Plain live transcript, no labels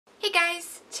Hey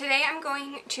guys! Today I'm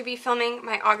going to be filming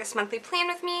my August monthly plan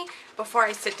with me before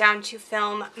I sit down to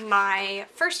film my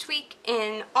first week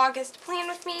in August plan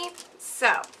with me.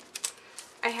 So,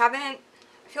 I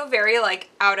feel very like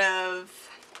out of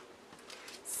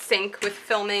sync with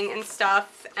filming and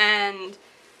stuff, and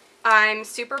I'm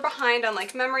super behind on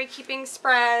like memory keeping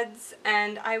spreads,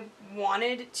 and I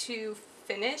wanted to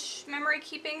finish memory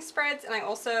keeping spreads, and I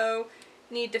also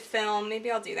need to film, maybe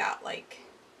I'll do that like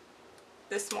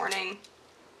this morning,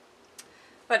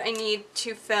 but I need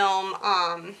to film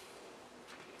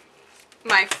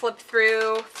my flip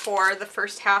through for the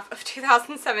first half of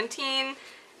 2017,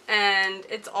 and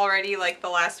it's already like the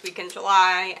last week in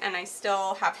July and I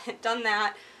still haven't done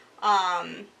that.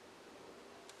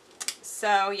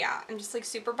 So yeah, I'm just like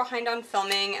super behind on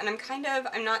filming, and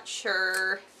I'm not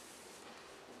sure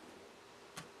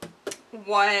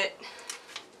what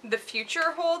the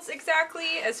future holds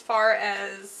exactly as far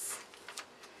as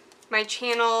my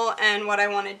channel and what I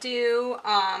want to do.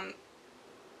 I'll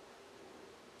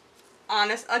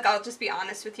just be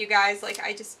honest with you guys, like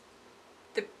I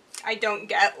don't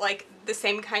get like the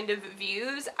same kind of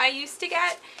views I used to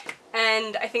get,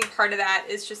 and I think part of that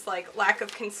is just like lack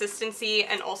of consistency,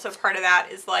 and also part of that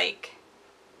is like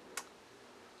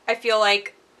I feel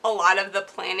like a lot of the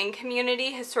planning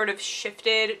community has sort of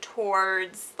shifted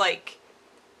towards like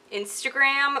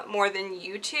Instagram more than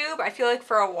YouTube. I feel like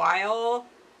for a while,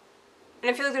 and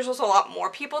I feel like there's also a lot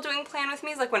more people doing plan with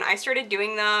me's. Like when I started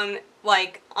doing them,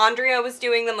 like Andrea was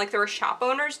doing them, like there were shop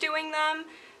owners doing them,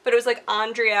 but it was like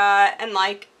Andrea and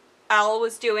like Elle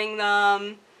was doing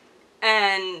them,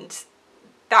 and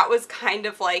that was kind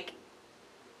of like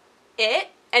it.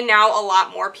 And now a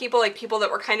lot more people, like people that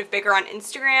were kind of bigger on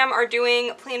Instagram, are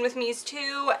doing plan with me's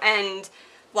too, and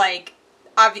like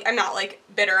I'm not like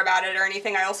bitter about it or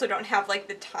anything. I also don't have like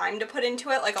the time to put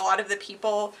into it. Like a lot of the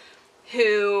people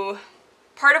who,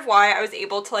 part of why I was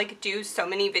able to like do so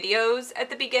many videos at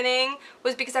the beginning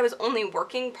was because I was only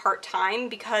working part-time,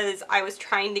 because I was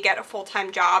trying to get a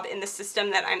full-time job in the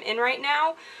system that I'm in right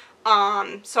now.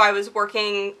 So I was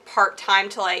working part-time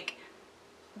to like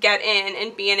get in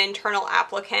and be an internal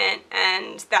applicant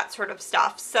and that sort of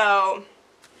stuff. So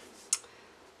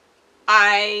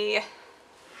I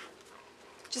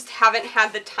just haven't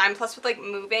had the time, plus with like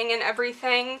moving and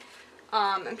everything.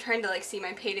 I'm trying to like see,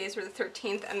 my paydays were the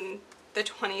 13th and the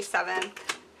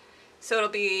 27th, so it'll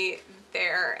be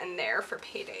there and there for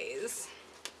paydays.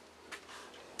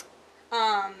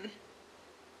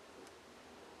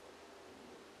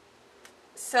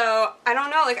 So I don't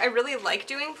know, like I really like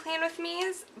doing plan with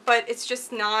me's, but it's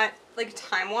just not like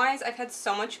time-wise. I've had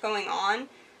so much going on.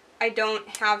 I don't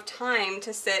have time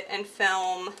to sit and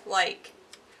film like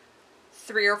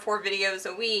 3 or 4 videos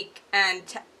a week and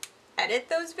to edit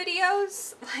those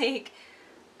videos. Like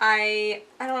I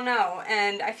don't know,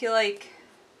 and I feel like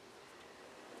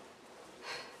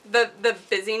the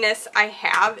busyness I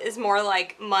have is more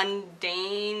like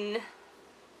mundane.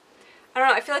 I don't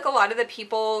know, I feel like a lot of the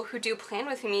people who do plan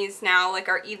with me's now like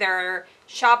are either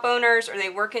shop owners, or they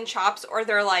work in shops, or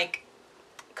they're like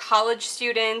college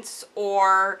students,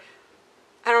 or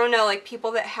I don't know, like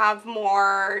people that have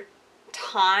more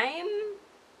time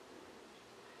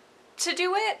to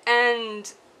do it.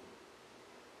 And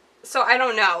so I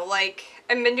don't know, like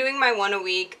I've been doing my one a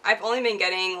week. I've only been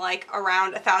getting like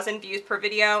around 1,000 views per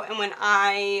video, and when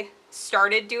I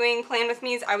started doing plan with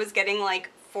me's I was getting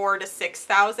like 4,000 to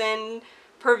 6,000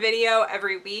 per video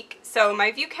every week. So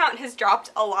my view count has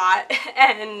dropped a lot,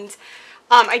 and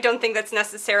I don't think that's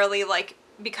necessarily like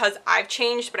because I've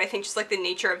changed, but I think just like the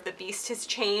nature of the beast has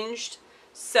changed.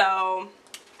 So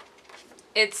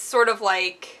it's sort of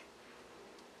like,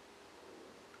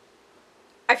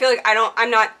 I feel like I don't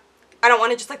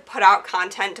want to just like put out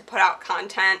content to put out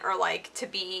content, or like to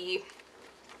be,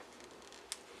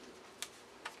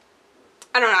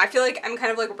 I don't know, I feel like I'm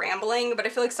kind of like rambling, but I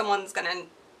feel like someone's gonna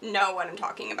know what I'm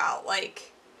talking about.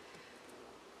 Like,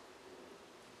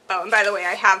 oh, and by the way,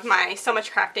 I have my So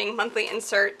Much Crafting monthly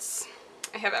inserts.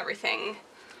 I have everything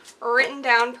written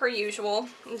down per usual.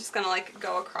 I'm just gonna like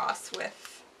go across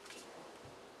with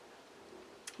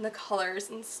the colors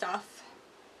and stuff.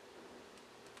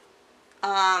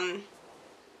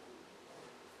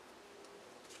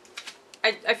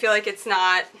 I feel like it's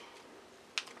not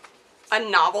a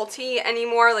novelty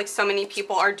anymore. Like so many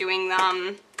people are doing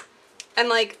them, and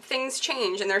like things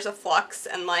change and there's a flux,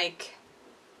 and like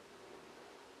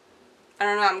I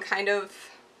don't know,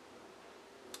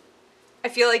 I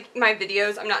feel like my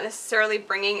videos, I'm not necessarily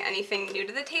bringing anything new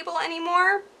to the table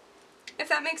anymore, if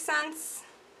that makes sense.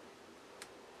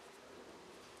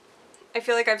 I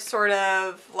feel like I've sort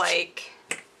of like,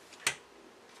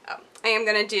 oh, I think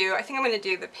I'm gonna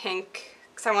do the pink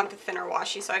because I want the thinner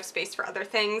washi so I have space for other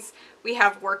things. We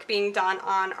have work being done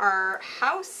on our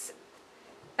house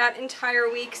that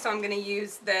entire week, so I'm gonna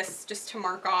use this just to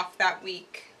mark off that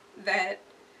week that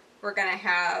we're gonna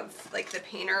have like the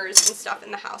painters and stuff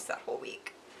in the house that whole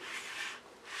week.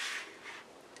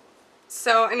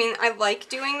 So, I mean, I like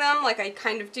doing them. Like, I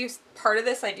kind of do part of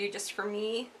this I do just for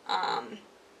me.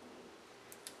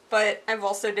 But I've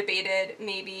also debated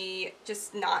maybe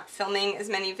just not filming as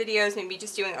many videos, maybe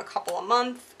just doing a couple a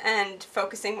month and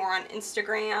focusing more on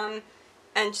Instagram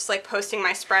and just like posting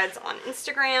my spreads on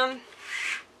Instagram.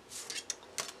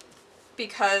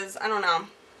 Because, I don't know,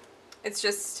 it's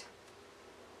just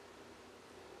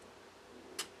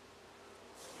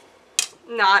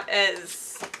not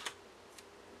as,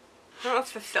 I don't know if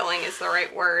fulfilling is the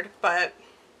right word, but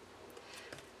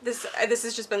this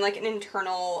has just been like an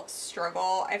internal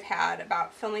struggle I've had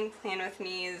about filming Plan With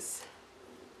Me's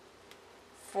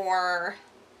for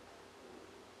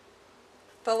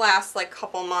the last like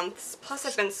couple months. Plus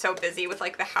I've been so busy with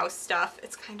like the house stuff.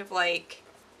 It's kind of like,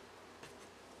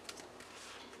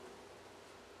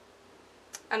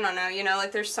 I don't know, you know,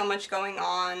 like there's so much going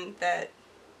on that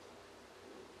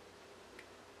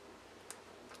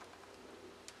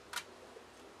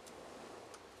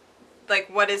like,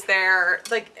 what is there,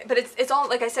 like, but it's all,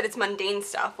 like I said, it's mundane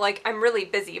stuff. Like, I'm really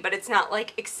busy, but it's not,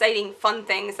 like, exciting, fun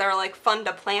things that are, like, fun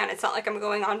to plan. It's not like I'm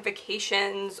going on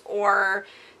vacations or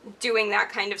doing that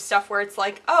kind of stuff where it's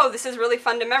like, oh, this is really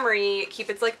fun to memory keep.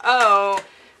 It's like, oh,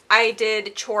 I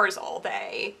did chores all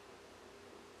day.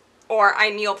 Or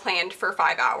I meal planned for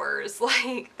 5 hours.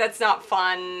 Like, that's not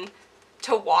fun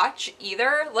to watch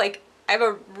either. Like, I have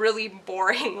a really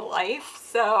boring life,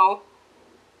 so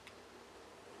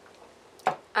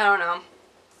I don't know.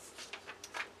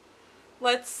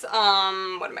 Let's, what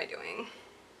am I doing?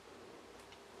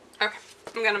 Okay,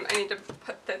 I need to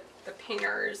put the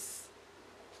painters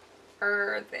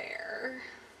are there.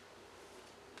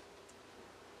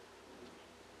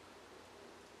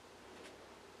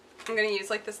 I'm gonna use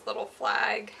like this little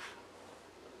flag.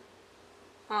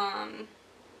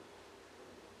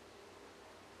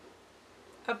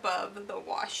 Above the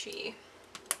washi.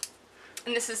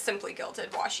 And this is Simply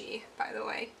Gilded washi, by the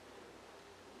way.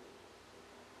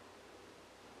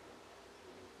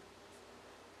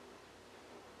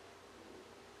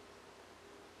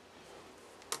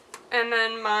 And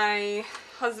then my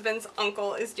husband's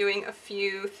uncle is doing a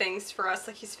few things for us.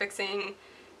 Like he's fixing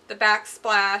the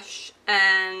backsplash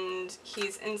and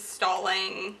he's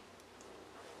installing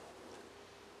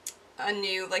a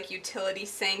new like utility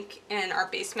sink in our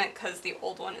basement because the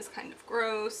old one is kind of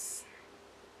gross.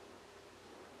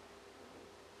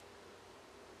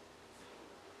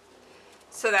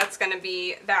 So that's going to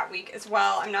be that week as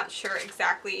well. I'm not sure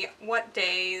exactly what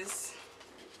days.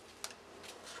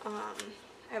 I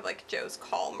have like Joe's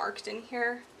call marked in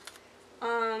here.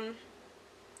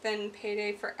 Then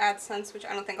payday for AdSense, which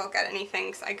I don't think I'll get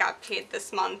anything because I got paid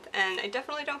this month and I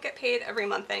definitely don't get paid every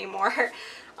month anymore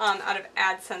out of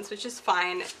AdSense, which is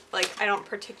fine. Like I don't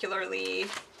particularly,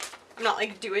 I'm not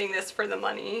like doing this for the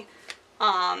money.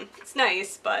 It's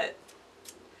nice, but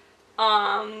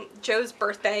Joe's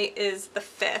birthday is the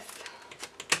 5th.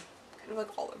 Kind of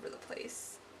like all over the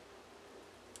place.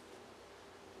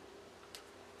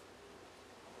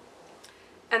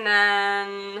 And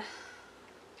then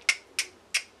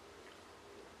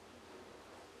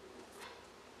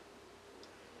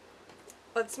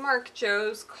let's mark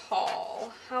Joe's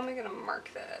call. How am I gonna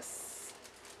mark this?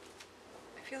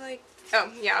 I feel like,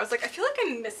 oh yeah, I was like, I feel like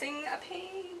I'm missing a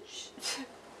page.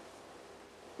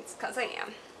 It's because I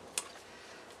am.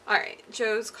 Alright,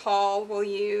 Joe's call, we'll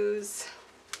use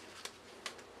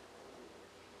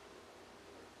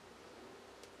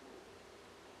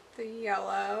the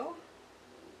yellow.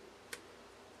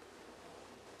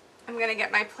 I'm going to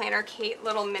get my Planner Kate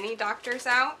little mini doctors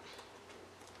out.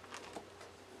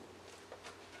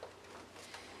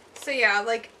 So yeah,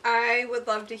 like I would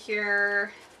love to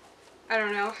hear, I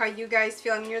don't know, how you guys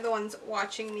feel. I mean, you're the ones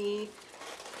watching me.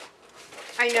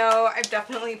 I know I've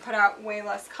definitely put out way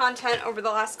less content over the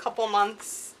last couple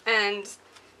months and,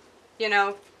 you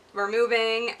know, we're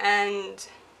moving and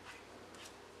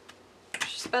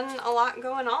there's just been a lot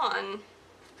going on.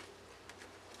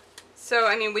 So,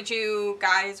 I mean, would you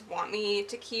guys want me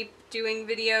to keep doing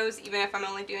videos even if I'm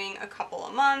only doing a couple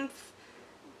a month?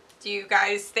 Do you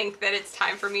guys think that it's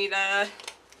time for me to,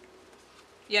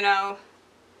 you know,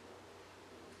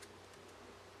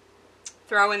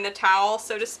 throw in the towel,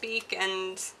 so to speak,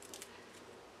 and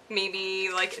maybe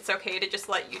like it's okay to just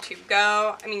let YouTube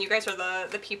go? I mean, you guys are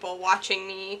the people watching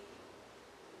me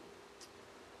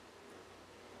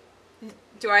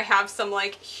do I have some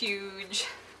like huge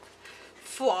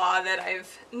flaw that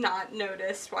I've not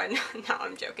noticed? Why? No,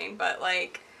 I'm joking, but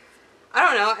like, I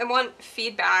don't know. I want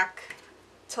feedback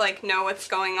to like know what's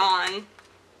going on,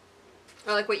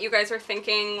 or like what you guys are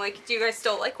thinking. Like, do you guys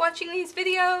still like watching these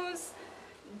videos?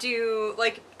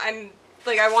 I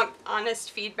want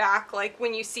honest feedback. Like,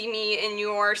 when you see me in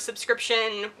your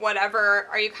subscription, whatever,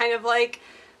 are you kind of like,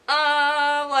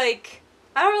 like,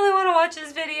 I don't really want to watch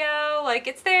this video, like,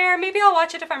 it's there, maybe I'll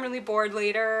watch it if I'm really bored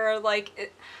later,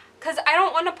 like, because I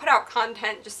don't want to put out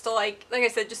content just to, like I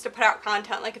said, just to put out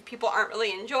content, like, if people aren't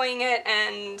really enjoying it,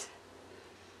 and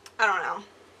I don't know.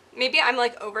 Maybe I'm,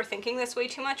 like, overthinking this way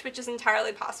too much, which is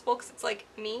entirely possible, because it's, like,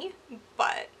 me,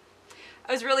 but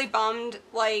I was really bummed,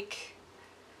 like,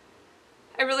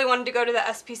 I really wanted to go to the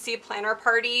SPC planner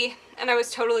party, and I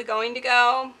was totally going to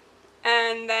go,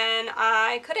 and then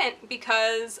I couldn't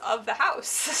because of the house.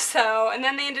 So, and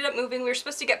then they ended up moving. We were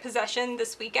supposed to get possession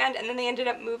this weekend, and then they ended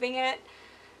up moving it.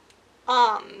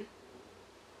 Or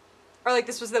like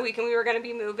this was the weekend we were going to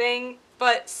be moving,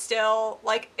 but still,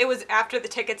 like, it was after the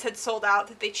tickets had sold out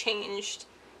that they changed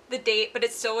the date, but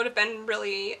it still would have been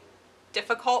really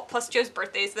difficult. Plus Joe's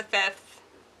birthday is the 5th.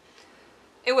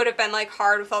 It would have been like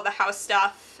hard with all the house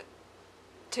stuff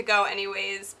to go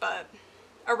anyways, but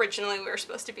originally we were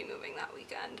supposed to be moving that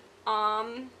weekend.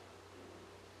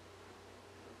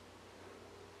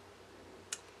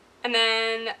 And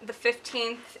then the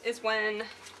 15th is when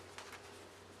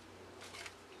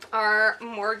our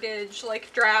mortgage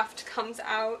like draft comes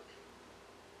out,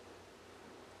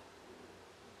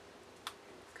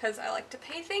 because I like to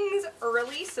pay things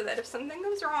early so that if something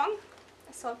goes wrong,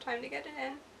 I still have time to get it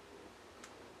in.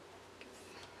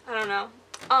 I don't know.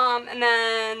 And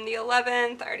then the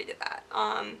 11th, I already did that.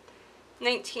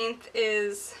 19th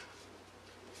is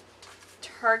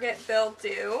Target bill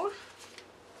due.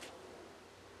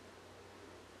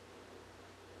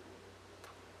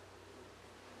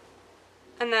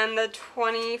 And then the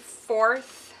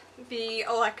 24th, the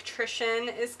electrician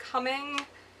is coming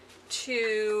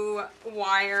to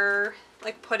wire,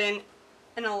 like put in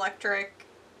an electric,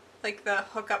 like the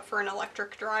hookup for an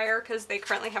electric dryer, because they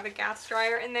currently have a gas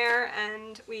dryer in there,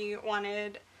 and we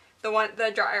wanted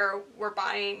the dryer we're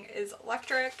buying is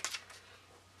electric.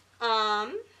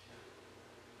 What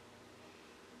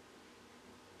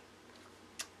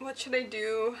should I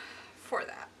do for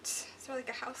that? Is there like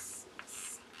a house?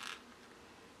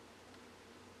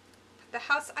 Put the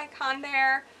house icon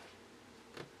there.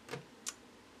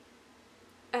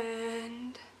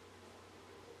 And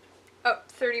oh,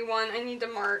 31, I need to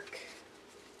mark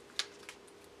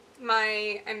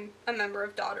I'm a member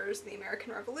of Daughters of the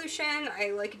American Revolution.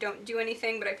 I like don't do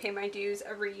anything, but I pay my dues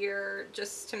every year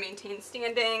just to maintain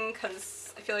standing,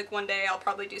 because I feel like one day I'll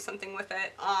probably do something with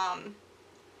it.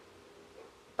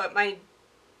 But my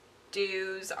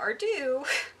dues are due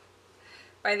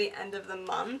by the end of the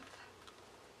month.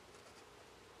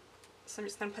 So I'm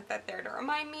just gonna put that there to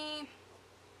remind me.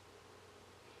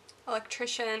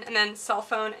 Electrician, and then cell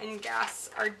phone and gas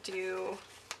are due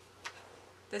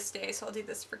this day, so I'll do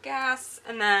this for gas,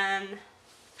 and then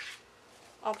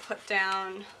I'll put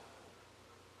down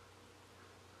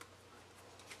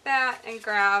that and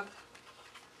grab,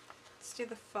 let's do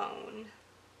the phone,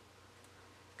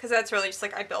 because that's really just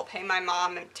like I bill pay my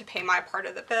mom to pay my part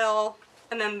of the bill.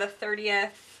 And then the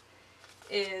 30th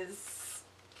is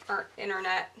our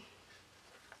internet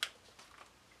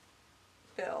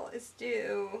bill is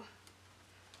due,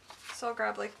 so I'll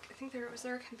grab, like, I think was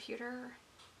there a computer?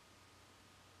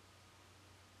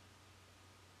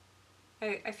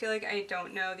 I feel like I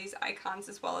don't know these icons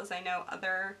as well as I know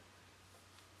other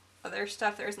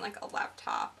stuff. There isn't like a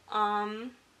laptop.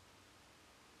 I'll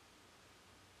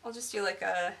just do like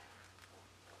a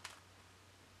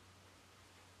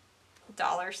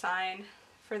 $sign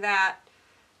for that.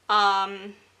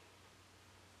 I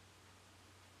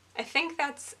think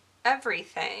that's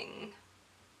everything.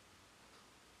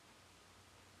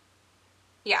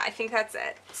 Yeah, I think that's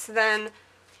it. So then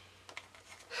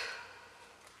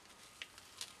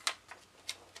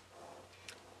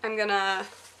I'm gonna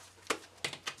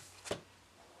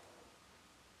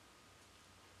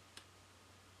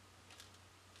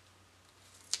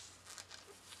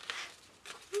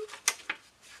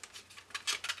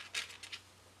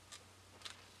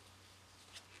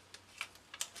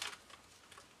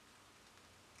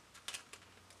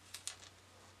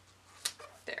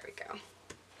there we go.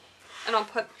 And I'll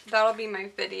put, that'll be my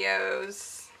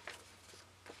videos.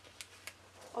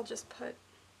 I'll just put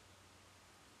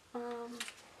I'll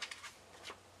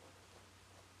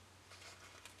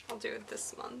do it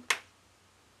this month.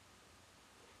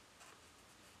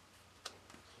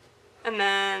 And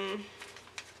then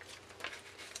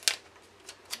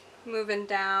moving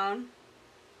down.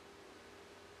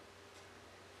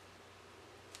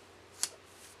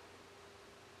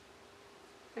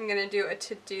 I'm gonna do a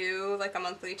to-do, like a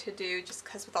monthly to-do, just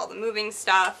because with all the moving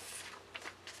stuff.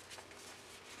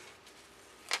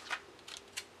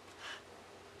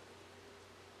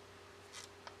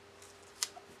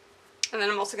 And then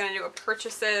I'm also gonna do a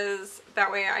purchases.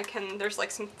 That way I can, there's like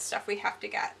some stuff we have to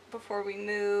get before we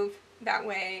move. That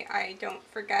way I don't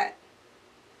forget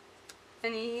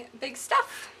any big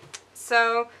stuff.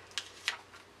 So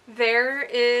there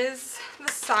is the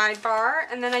sidebar,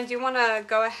 and then I do want to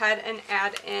go ahead and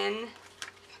add in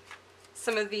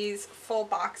some of these full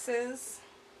boxes,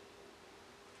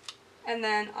 and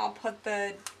then I'll put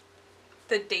the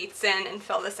dates in and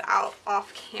fill this out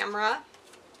off camera.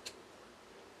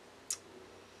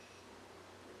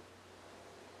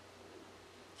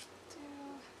 Do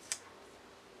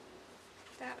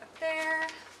that up there.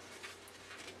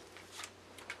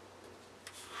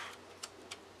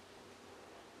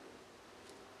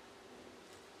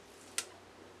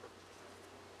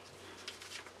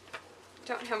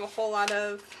 Don't have a whole lot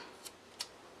of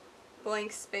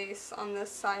blank space on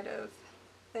this side of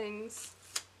things.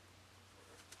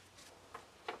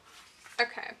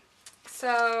 Okay,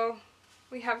 so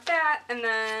we have that, and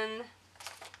then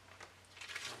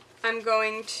I'm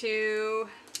going to,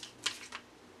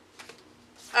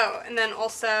 oh, and then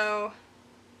also,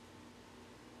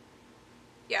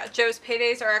 yeah, Joe's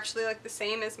paydays are actually like the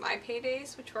same as my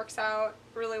paydays, which works out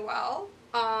really well.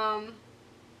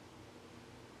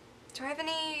 Do I have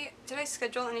any, did I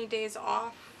schedule any days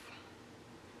off?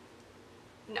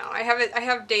 No, I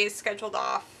have days scheduled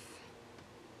off.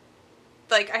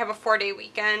 Like, I have a 4-day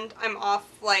weekend. I'm off,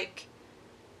 like,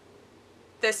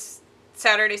 this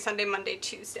Saturday, Sunday, Monday,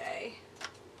 Tuesday.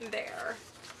 There.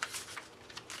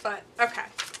 But, okay.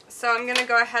 So I'm gonna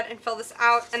go ahead and fill this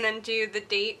out and then do the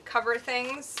date cover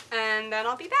things, and then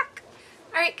I'll be back.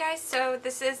 Alright guys, so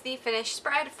this is the finished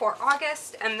spread for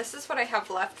August, and this is what I have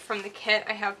left from the kit.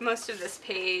 I have most of this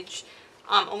page,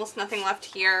 almost nothing left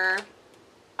here,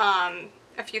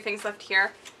 a few things left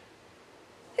here.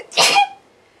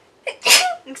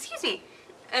 Excuse me.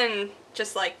 And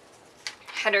just like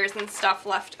headers and stuff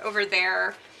left over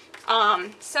there.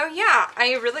 So yeah,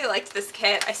 I really liked this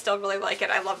kit. I still really like it.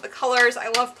 I love the colors. I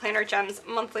love Planner Gems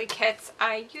monthly kits.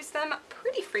 I use them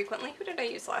pretty frequently. Who did I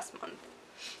use last month?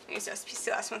 I used SPC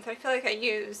last month. I feel like I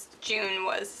used June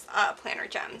was Planner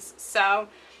Gems. So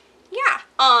yeah,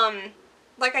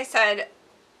 like I said,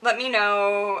 let me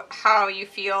know how you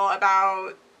feel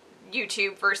about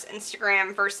YouTube versus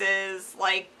Instagram versus,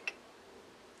 like,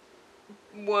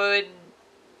 would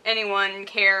anyone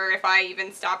care if I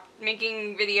even stopped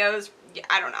making videos? Yeah,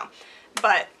 I don't know.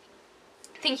 But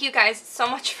thank you guys so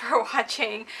much for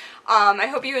watching. I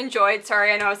hope you enjoyed.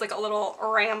 Sorry, I know I was like a little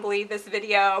rambly this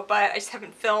video, but I just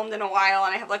haven't filmed in a while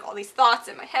and I have like all these thoughts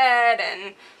in my head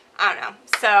and I don't know.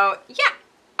 So yeah,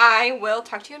 I will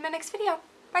talk to you in my next video.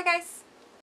 Bye guys.